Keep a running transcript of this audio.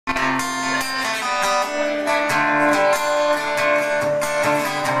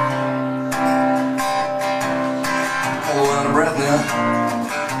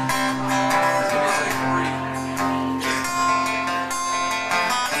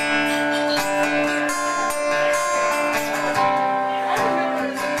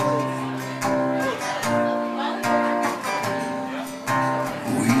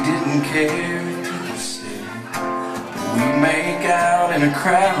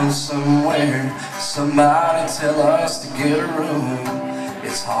crowd somewhere. Somebody tell us to get a room.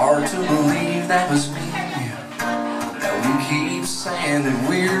 It's hard to believe that was me. That we keep saying that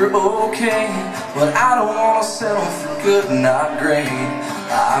we're okay, but I don't want to settle for good, not great.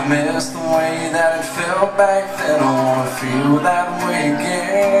 I miss the way that it felt back then. I want to feel that way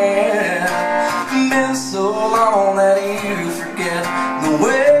again. Been so long that you forget the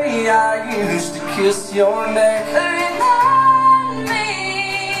way I used to kiss your neck. Remind me.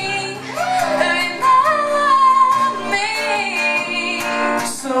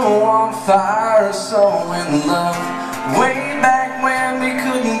 So on fire, so in love, way back when we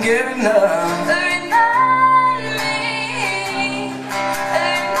couldn't get enough.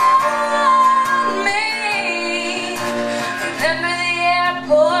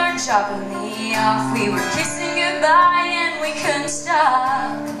 Chopping me off, we were kissing goodbye and we couldn't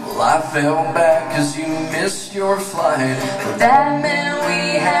stop. Well, I fell back cause you missed your flight, but that meant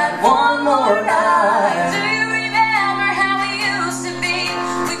we had one more night. Do you remember how we used to be?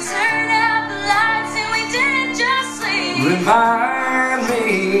 We turned out the lights and we didn't just sleep. Remind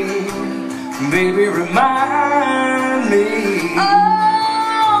me, baby, remind me.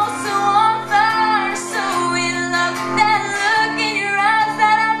 Oh, so on fire, so in love, that look in your eyes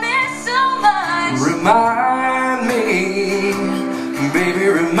that I miss so much. Remind me, baby,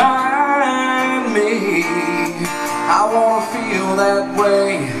 remind me. I wanna feel that way.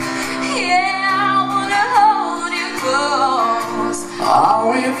 Yeah, I wanna hold you close.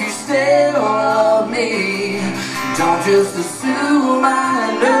 Oh, if you still love me, don't just assume I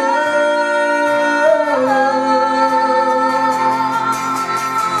know.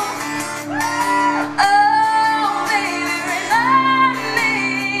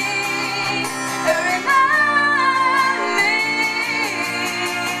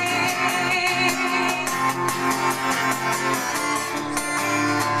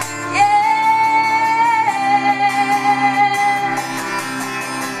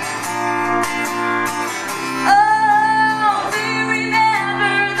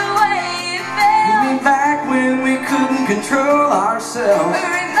 Control ourselves.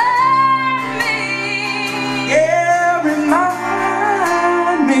 Remind me. Yeah,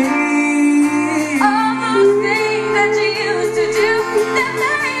 remind me. All those things that you used to do that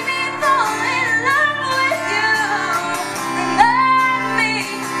made me fall in love with you. Remind me,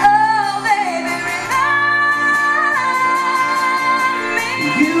 oh baby, remind me.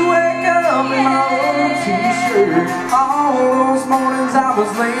 You wake up in my old t-shirt. All those mornings I was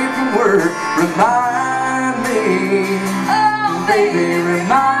late for work. Remind me, oh baby,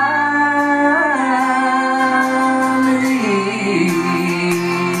 remind me.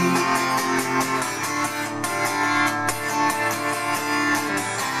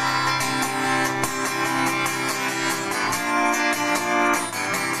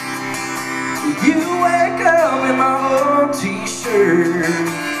 You wake up in my old t-shirt.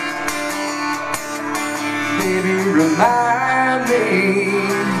 Baby, remind me.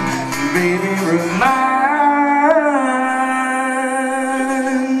 Baby, remind me.